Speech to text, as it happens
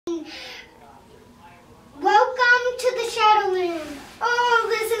Oh,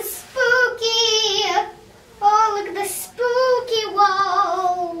 this is spooky. Oh, look at the spooky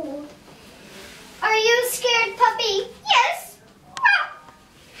wall. Are you scared, puppy? Yes.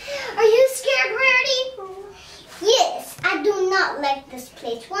 Are you scared, Rarity? Yes, I do not like this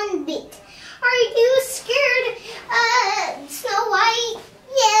place one bit. Are you scared, Snow White?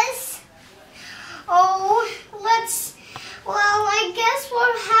 Yes. Oh, well, I guess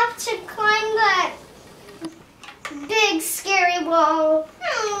we'll have to climb that big scary wall.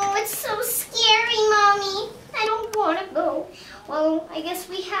 Oh, it's so scary, Mommy. I don't want to go. Well, I guess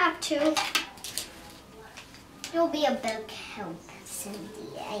we have to. You'll be a big help,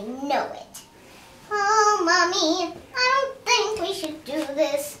 Cindy. I know it. Oh, Mommy, I don't think we should do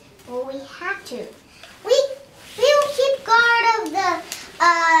this. Well, we have to. We'll keep guard of the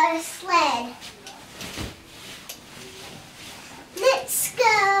sled. Let's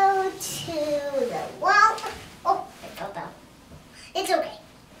go to the wall. Oh, I fell down. It's okay.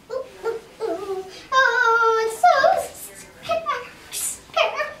 Ooh, ooh, ooh. Oh, it's so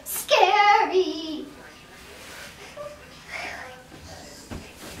scary.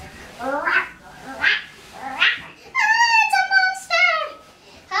 It's a monster.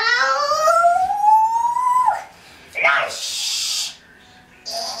 Oh!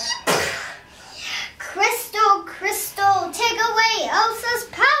 Crystal, take away Elsa's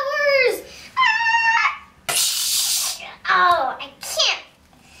powers. Oh, I can't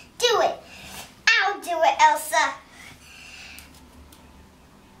do it. I'll do it, Elsa.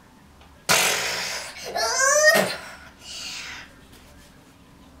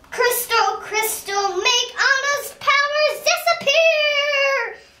 Crystal, make Anna's powers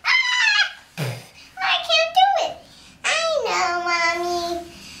disappear. I can't do it. I know, Mommy.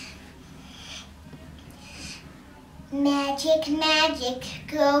 Magic,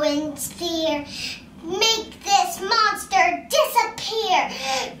 go in sphere. Make this monster disappear.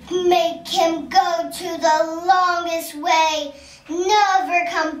 Make him go to the longest way. Never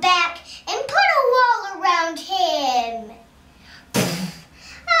come back and put a wall around him.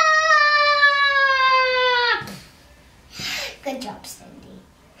 Good job, Cindy.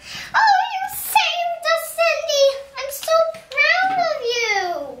 Oh, you saved us, Cindy. I'm so proud of you.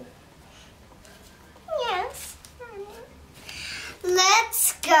 Yes.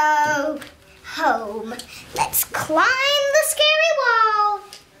 Let's go home. Let's climb the scary wall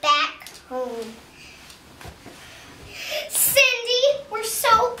back home. Cindy, we're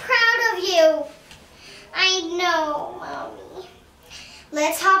so proud of you. I know, Mommy.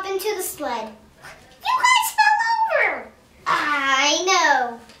 Let's hop into the sled. You guys fell over. I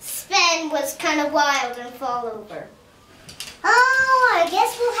know. Sven was kind of wild and fall over. Oh, I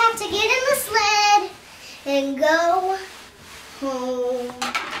guess we'll have to get in the sled and go home.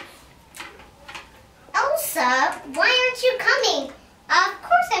 Elsa, why aren't you coming? Of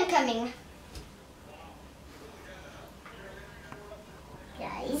course I'm coming.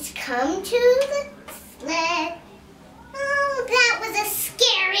 Guys, come to the sled. Oh, that was a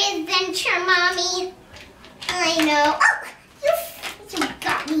scary adventure, Mommy. I know. Oh, you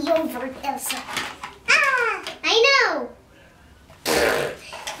got me over, Elsa. I know.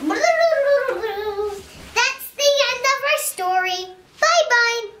 That's the end of our story.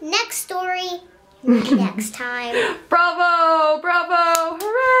 Bye-bye. Next story. Next time. Bravo! Bravo!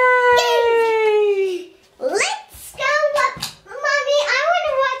 Hooray! Let's go up. Mommy, I want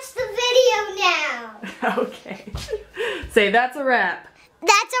to watch the video now. Okay. Say that's a wrap.